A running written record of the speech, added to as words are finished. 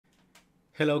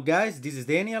Hello guys, this is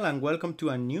Daniel and welcome to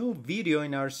a new video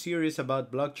in our series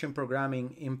about blockchain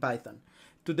programming in Python.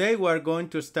 Today we are going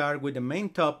to start with the main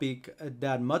topic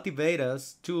that motivates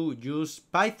us to use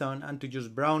Python and to use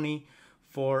Brownie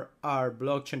for our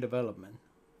blockchain development,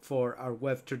 for our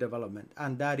Web3 development,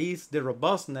 and that is the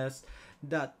robustness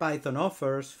that Python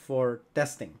offers for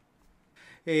testing.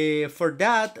 For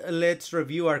that, let's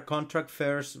review our contract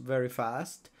first very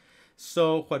fast.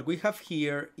 So what we have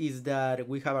here is that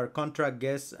we have our contract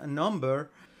guest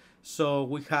number. So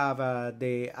we have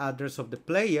the address of the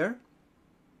player,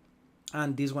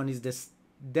 and this one is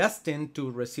destined to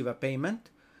receive a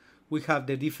payment. We have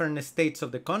the different states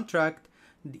of the contract.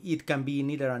 It can be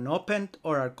in either an open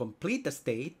or a complete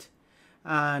state,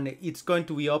 and it's going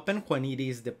to be open when it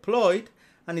is deployed,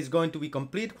 and it's going to be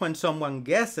complete when someone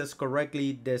guesses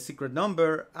correctly the secret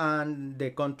number and the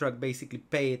contract basically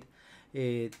paid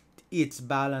its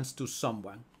balance to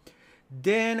someone.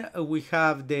 Then we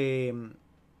have the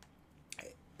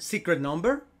secret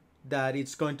number that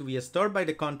it's going to be stored by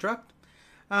the contract,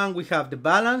 and we have the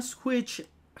balance, which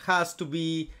has to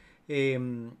be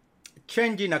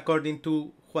changing according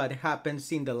to what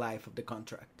happens in the life of the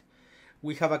contract.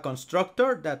 We have a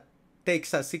constructor that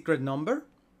takes a secret number.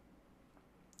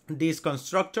 This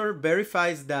constructor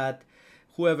verifies that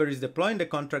whoever is deploying the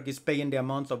contract is paying the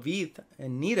amount of ETH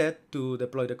needed to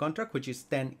deploy the contract, which is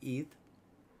 10 ETH.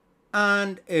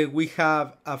 And we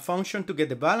have a function to get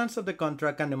the balance of the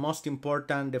contract, and the most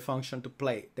important, the function to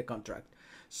play the contract.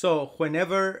 So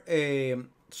whenever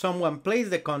someone plays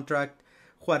the contract,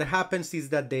 what happens is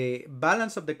that the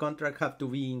balance of the contract have to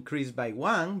be increased by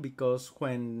 1, because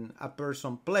when a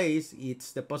person plays,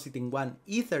 it's depositing 1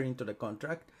 Ether into the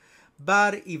contract.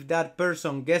 But if that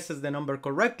person guesses the number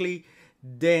correctly,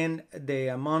 then the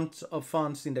amounts of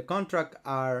funds in the contract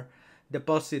are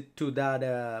deposited to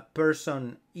that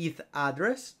person ETH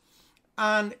address,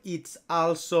 and it's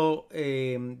also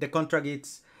the contract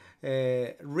is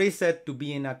reset to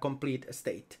be in a complete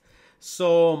state.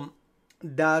 So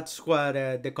that's what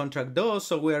the contract does.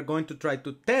 So we are going to try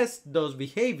to test those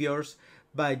behaviors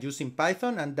by using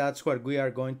Python, and that's what we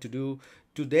are going to do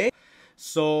today.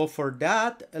 So for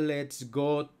that, let's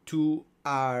go to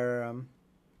our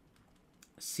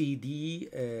CD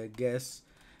guest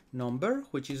number,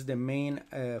 which is the main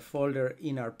folder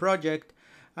in our project,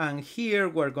 and here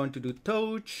we're going to do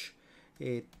touch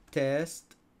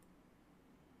test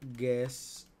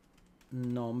guest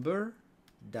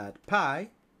number.py,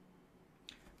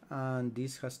 and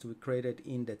this has to be created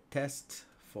in the test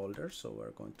folder. So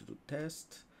we're going to do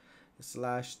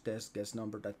test/test guest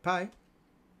number.py.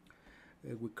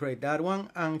 We create that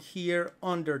one, and here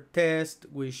under test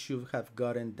we should have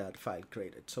gotten that file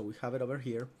created, so we have it over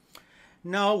here.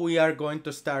 Now we are going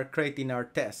to start creating our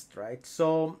test, right?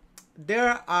 So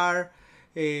there are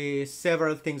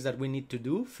several things that we need to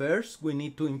do. First, we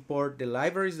need to import the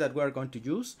libraries that we are going to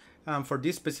use, and for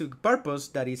this specific purpose,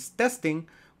 that is testing,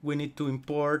 we need to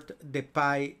import the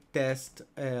Pytest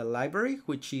library,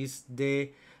 which is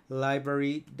the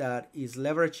library that is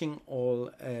leveraging all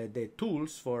the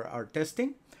tools for our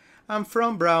testing. And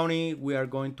from Brownie, we are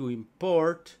going to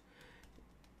import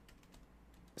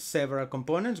several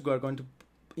components. We are going to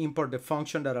import the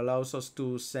function that allows us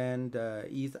to send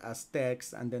ETH as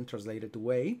text and then translate it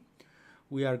away.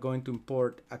 We are going to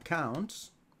import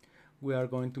accounts. We are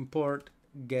going to import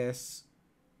guest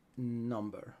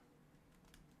number.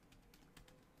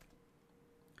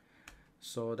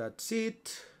 So that's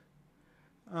it.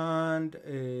 And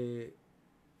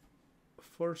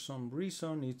for some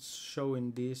reason it's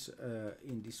showing this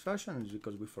in this fashion. It's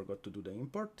because we forgot to do the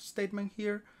import statement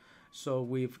here. So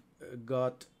we've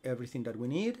got everything that we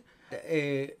need.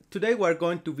 Today we're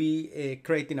going to be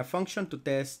creating a function to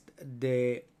test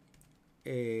the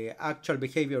actual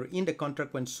behavior in the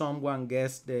contract when someone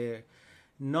guessed the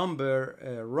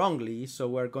number wrongly. So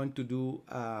we're going to do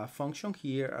a function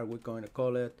here, and we're going to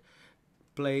call it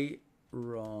play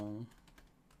wrong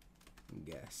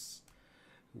guess.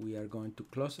 We are going to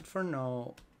close it for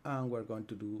now, and we're going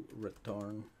to do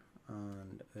return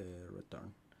and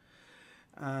return.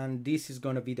 And this is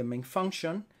going to be the main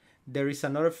function. There is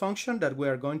another function that we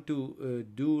are going to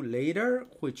do later,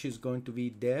 which is going to be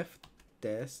def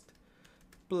test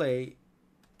play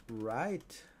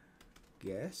right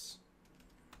guess.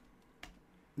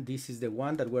 This is the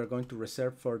one that we're going to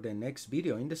reserve for the next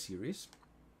video in the series.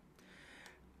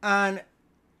 And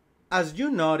as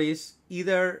you notice,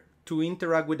 either to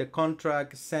interact with the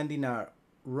contract sending a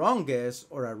wrong guess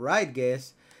or a right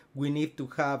guess, we need to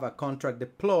have a contract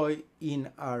deployed in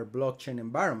our blockchain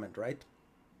environment, right?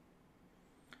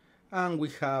 And we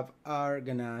have our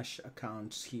Ganache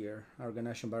accounts here. Our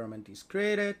Ganache environment is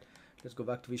created. Let's go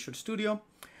back to Visual Studio.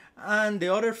 And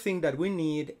the other thing that we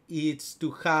need is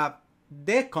to have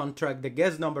the contract, the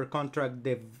guest number contract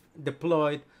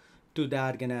deployed to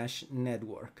that Ganache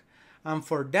network. And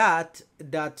for that,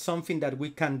 that's something that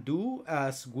we can do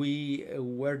as we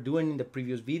were doing in the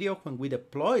previous video when we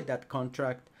deployed that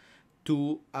contract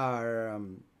to our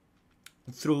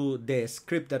through the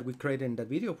script that we created in that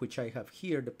video, which I have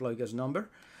here, deploy guest number.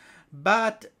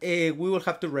 But we will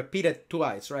have to repeat it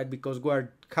twice, right? Because we're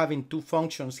having two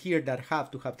functions here that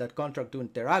have to have that contract to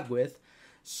interact with.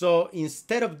 So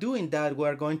instead of doing that,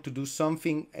 we're going to do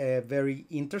something very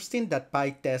interesting that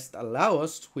Pytest allows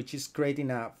us, which is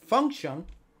creating a function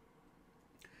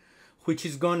which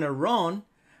is going to run,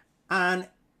 and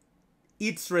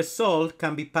its result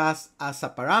can be passed as a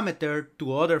parameter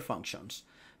to other functions.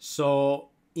 So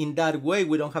in that way,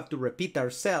 we don't have to repeat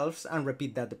ourselves and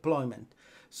repeat that deployment.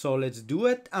 So let's do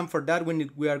it. And for that,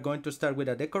 we are going to start with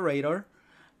a decorator.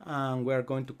 And we are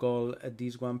going to call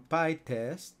this one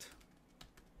Pytest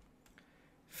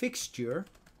fixture.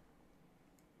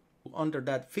 Under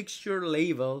that fixture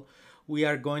label, we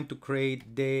are going to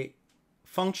create the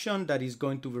function that is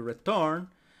going to be returned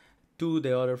to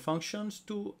the other functions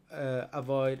to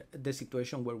avoid the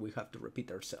situation where we have to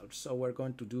repeat ourselves. So we're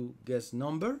going to do guest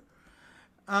number.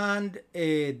 And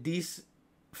this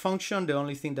function, the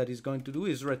only thing that is going to do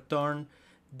is return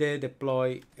the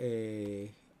deploy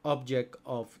object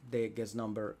of the guest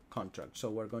number contract. So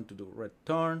we're going to do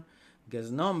return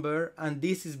guest number, and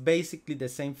this is basically the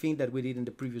same thing that we did in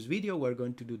the previous video. We're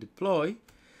going to do deploy.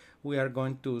 We are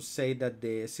going to say that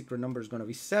the secret number is going to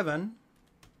be 7,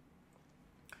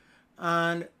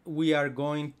 and we are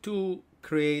going to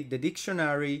create the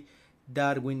dictionary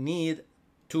that we need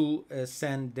to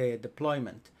send the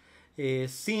deployment.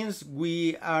 Since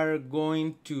we are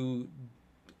going to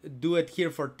do it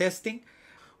here for testing,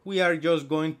 we are just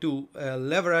going to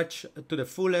leverage to the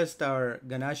fullest our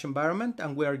Ganache environment,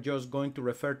 and we are just going to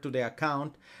refer to the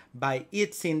account by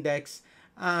its index,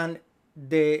 and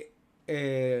the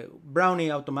Brownie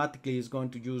automatically is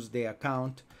going to use the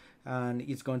account, and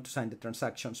it's going to sign the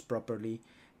transactions properly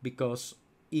because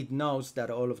it knows that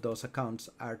all of those accounts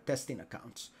are testing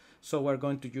accounts. So we're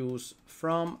going to use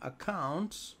from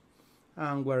accounts,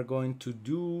 and we're going to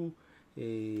do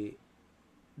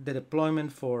the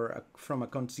deployment for from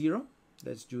account 0.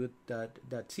 Let's do it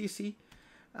that's easy.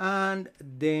 And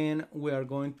then we are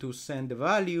going to send the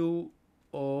value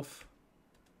of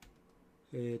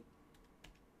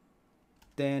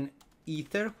 10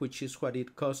 Ether, which is what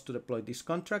it costs to deploy this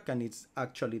contract, and it's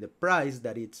actually the price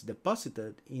that it's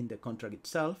deposited in the contract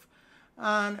itself.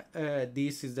 And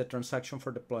this is the transaction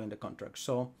for deploying the contract.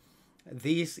 So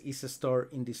this is stored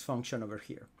in this function over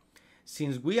here.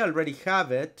 Since we already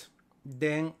have it,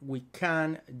 then we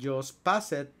can just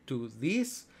pass it to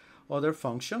this other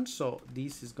function. So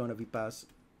this is going to be passed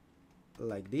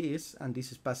like this, and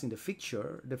this is passing the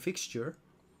fixture.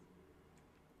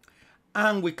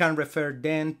 And we can refer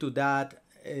then to that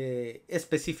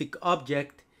specific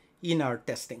object in our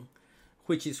testing,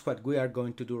 which is what we are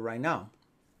going to do right now.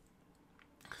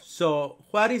 So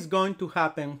what is going to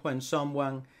happen when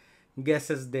someone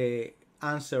guesses the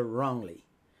answer wrongly?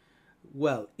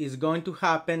 Well, it's going to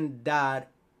happen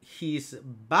that his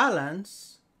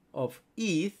balance of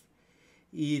ETH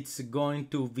it's going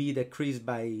to be decreased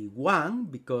by 1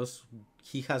 because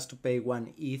he has to pay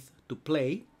 1 ETH to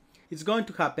play. It's going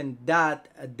to happen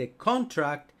that the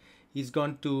contract is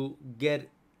going to get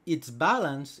its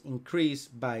balance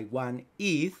increased by 1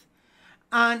 ETH,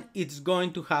 and it's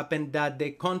going to happen that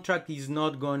the contract is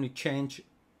not going to change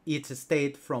its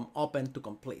state from open to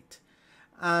complete.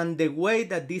 And the way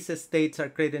that these states are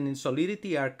created in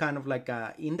Solidity are kind of like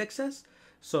indexes.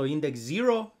 So index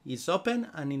 0 is open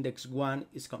and index 1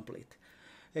 is complete.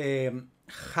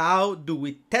 How do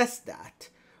we test that?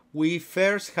 We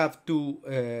first have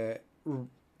to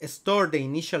store the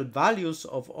initial values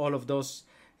of all of those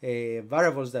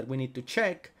variables that we need to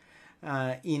check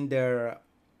in their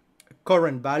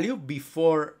current value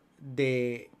before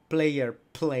the player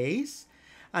plays.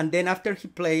 And then after he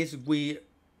plays, we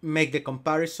make the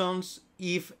comparisons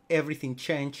if everything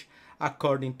changed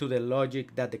according to the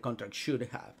logic that the contract should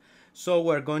have. So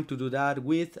we're going to do that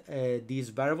with these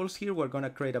variables here. We're going to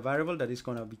create a variable that is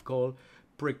going to be called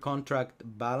pre-contract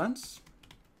balance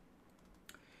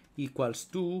equals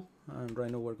 2, and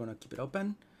right now we're going to keep it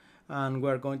open, and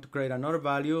we're going to create another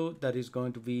value that is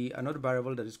going to be another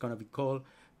variable that is going to be called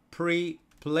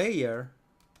pre-player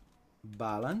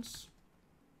balance.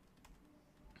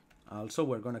 Also,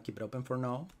 we're going to keep it open for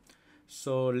now.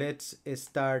 So let's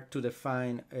start to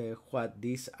define what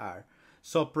these are.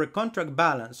 So pre-contract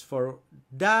balance, for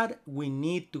that we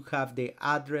need to have the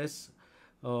address,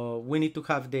 we need to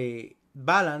have the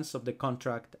balance of the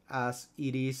contract as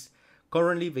it is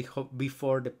currently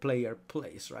before the player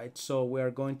plays, right? So we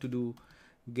are going to do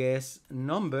guess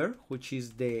number, which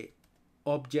is the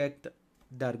object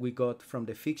that we got from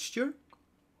the fixture.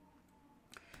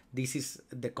 This is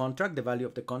the contract, the value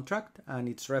of the contract, and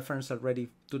it's referenced already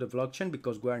to the blockchain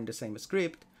because we're in the same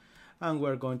script. And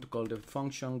we're going to call the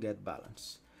function get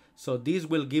balance. So this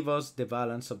will give us the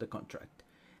balance of the contract.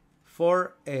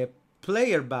 For a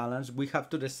player balance, we have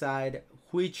to decide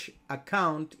which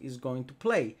account is going to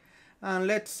play. And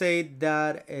let's say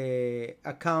that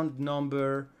account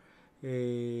number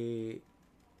 1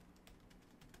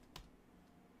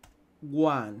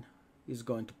 is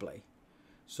going to play.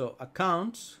 So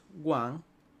accounts 1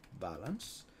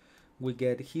 balance, we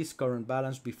get his current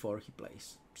balance before he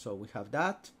plays. So we have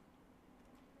that.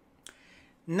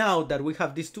 Now that we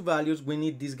have these two values, we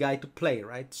need this guy to play,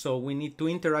 right? So we need to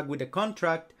interact with the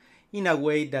contract in a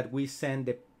way that we send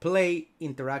the play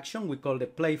interaction, we call the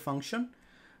play function,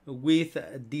 with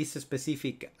this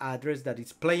specific address that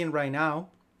is playing right now.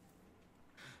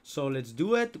 So let's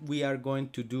do it. We are going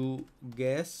to do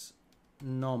guess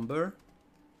number,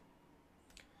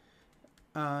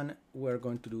 and we're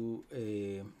going to do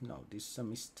no, this is a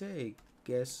mistake.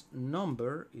 Guess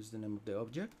number is the name of the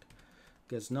object.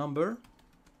 Guess number,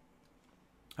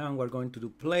 and we're going to do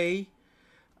play,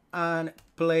 and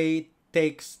play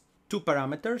takes two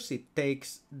parameters. It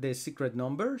takes the secret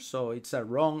number, so it's a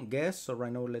wrong guess. So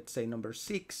right now, let's say number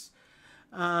 6,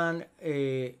 and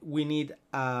we need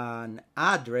an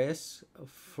address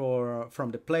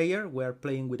from the player. We're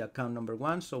playing with account number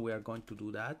 1, so we are going to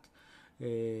do that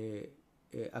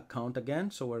account again.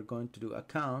 So we're going to do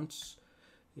accounts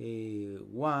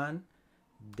 1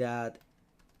 that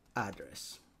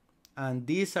address, and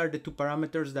these are the two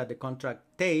parameters that the contract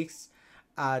takes,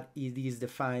 and it is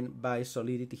defined by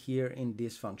Solidity here in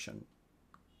this function.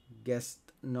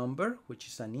 Guessed number, which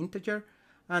is an integer,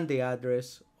 and the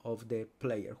address of the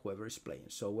player, whoever is playing.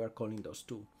 So we're calling those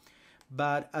two.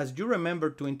 But as you remember,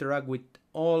 to interact with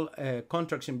all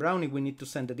contracts in Brownie, we need to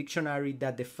send a dictionary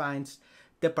that defines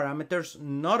the parameters,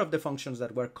 not of the functions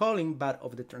that we're calling, but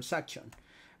of the transaction.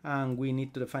 And we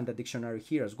need to define the dictionary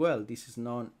here as well. This is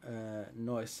no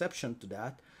exception to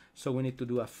that. So we need to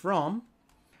do a from,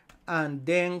 and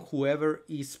then whoever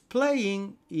is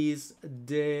playing is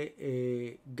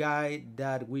the guy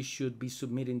that we should be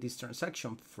submitting this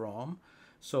transaction from.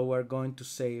 So we're going to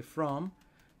say from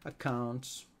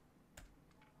accounts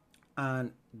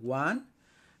and 1,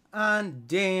 and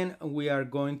then we are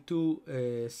going to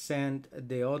send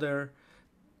the other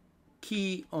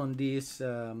key on this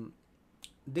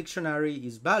dictionary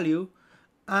is value,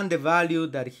 and the value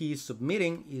that he is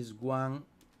submitting is 1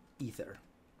 ether.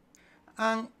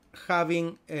 And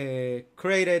having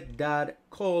created that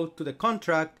call to the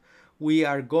contract, we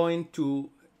are going to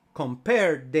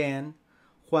compare then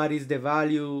what is the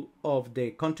value of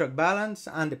the contract balance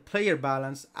and the player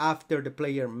balance after the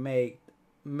player made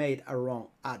a wrong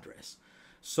address.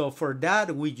 So for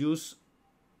that, we use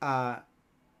a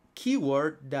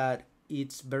keyword that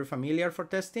it's very familiar for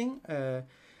testing,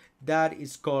 that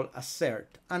is called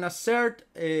assert. And assert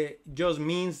just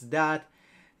means that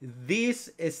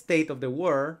this state of the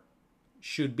word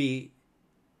should be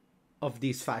of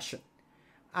this fashion.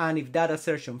 And if that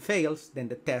assertion fails, then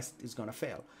the test is going to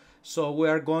fail. So we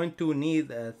are going to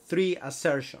need 3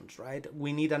 assertions, right?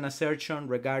 We need an assertion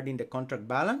regarding the contract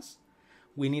balance.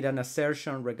 We need an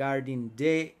assertion regarding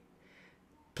the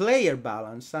player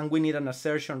balance, and we need an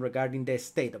assertion regarding the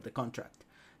state of the contract.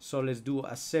 So let's do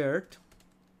assert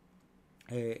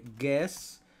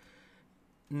guess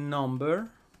number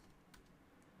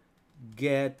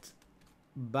get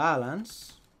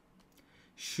balance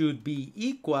should be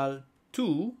equal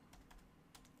to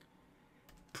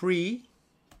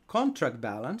pre-contract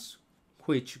balance,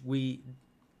 which we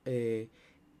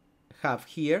have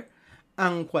here.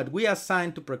 And what we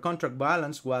assigned to pre-contract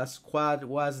balance was what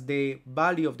was the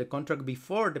value of the contract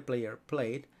before the player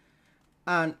played.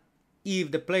 And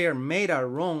if the player made a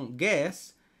wrong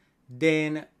guess,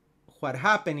 then what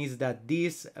happened is that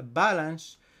this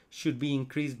balance should be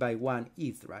increased by 1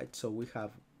 ETH, right? So we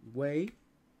have way,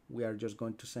 we are just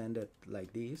going to send it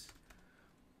like this,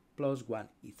 plus 1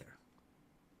 ether.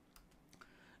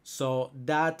 So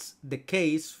that's the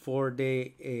case for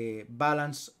the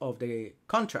balance of the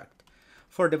contract.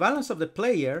 For the balance of the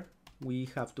player, we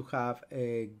have to have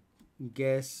a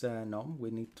guess, no,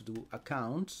 we need to do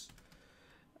accounts.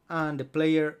 And the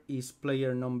player is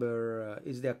player number,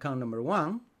 is the account number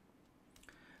 1.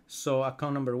 So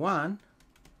account number 1,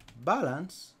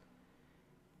 balance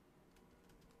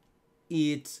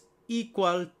it's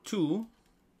equal to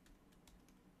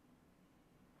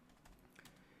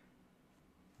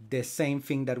the same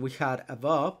thing that we had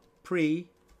above,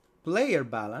 pre-player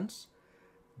balance,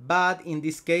 but in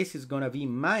this case it's gonna be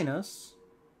minus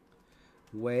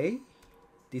way.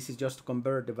 This is just to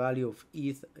convert the value of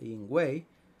ETH in way.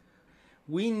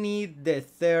 We need the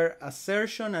third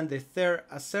assertion, and the third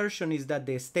assertion is that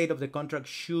the state of the contract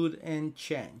shouldn't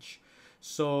change.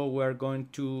 So we're going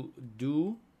to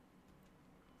do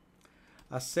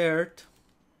assert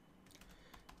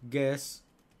guess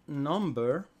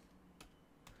number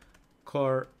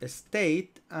core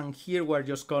state, and here we're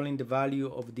just calling the value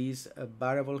of this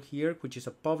variable here, which is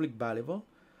a public variable,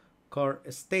 core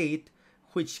state,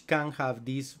 which can have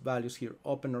these values here,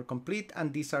 open or complete,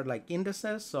 and these are like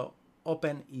indices. So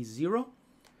open is 0.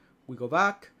 We go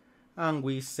back and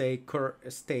we say core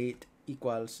state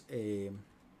equals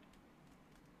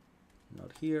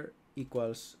not here,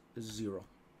 equals 0.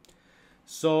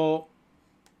 So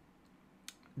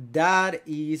that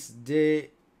is the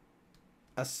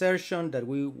assertion that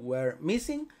we were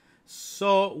missing.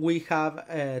 So we have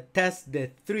test the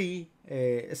three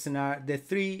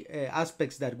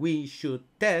aspects that we should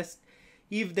test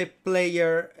if the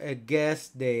player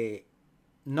guessed the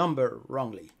number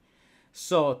wrongly.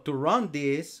 So to run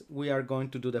this, we are going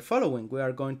to do the following. We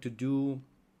are going to do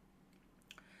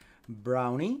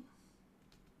Brownie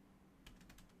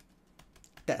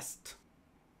test.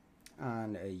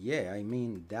 And yeah, I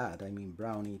mean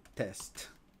Brownie test.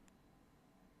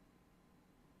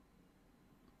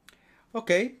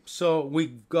 Okay, so we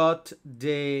got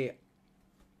the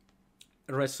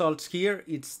results here.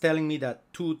 It's telling me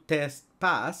that 2 tests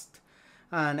passed,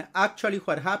 and actually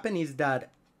what happened is that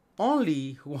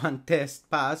only 1 test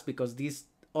passed because this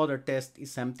other test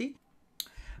is empty.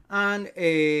 And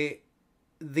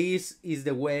this is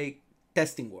the way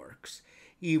testing works.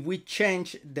 If we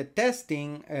change the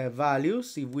testing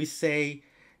values, if we say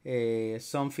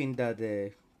something that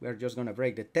we're just going to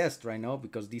break the test right now,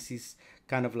 because this is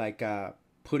kind of like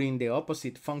putting the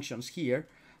opposite functions here,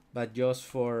 but just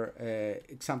for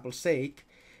example's sake,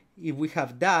 if we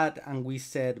have that and we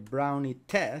said Brownie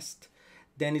test,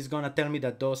 then it's going to tell me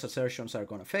that those assertions are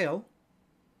going to fail.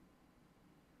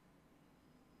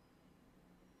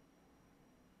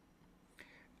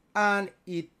 And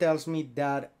it tells me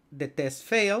that the test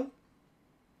failed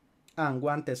and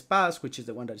 1 test passed, which is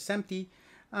the one that is empty.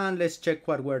 And let's check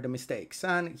what were the mistakes.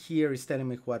 And here is telling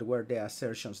me what were the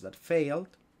assertions that failed.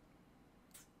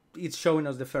 It's showing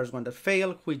us the first one that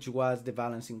failed, which was the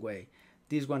balancing way.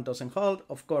 This one doesn't hold,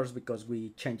 of course, because we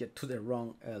changed it to the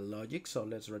wrong logic. So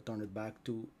let's return it back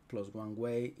to +1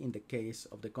 way in the case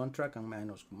of the contract, and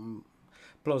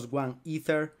 +1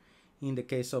 ether in the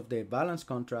case of the balance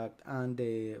contract, and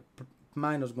the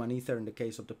 -1 ether in the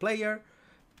case of the player.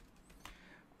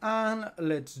 And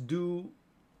let's do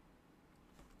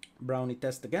Brownie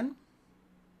test again,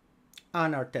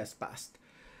 and our test passed.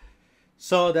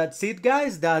 So that's it,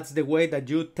 guys. That's the way that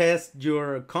you test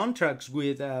your contracts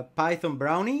with Python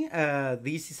Brownie.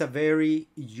 This is a very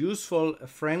useful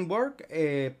framework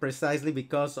precisely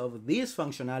because of this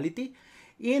functionality.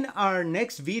 In our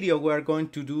next video, we're going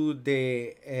to do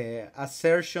the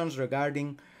assertions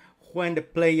regarding when the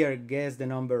player gets the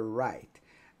number right.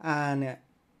 And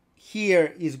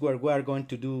here is where we're going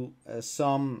to do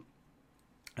some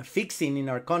fixing in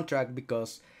our contract,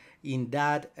 because in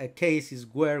that case is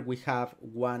where we have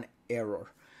 1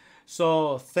 error.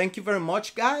 So thank you very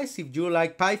much, guys. If you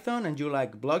like Python and you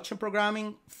like blockchain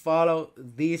programming, follow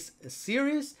this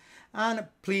series, and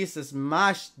please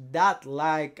smash that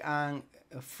like and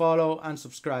follow and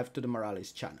subscribe to the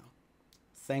Morales channel.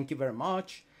 Thank you very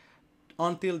much.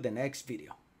 Until the next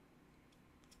video.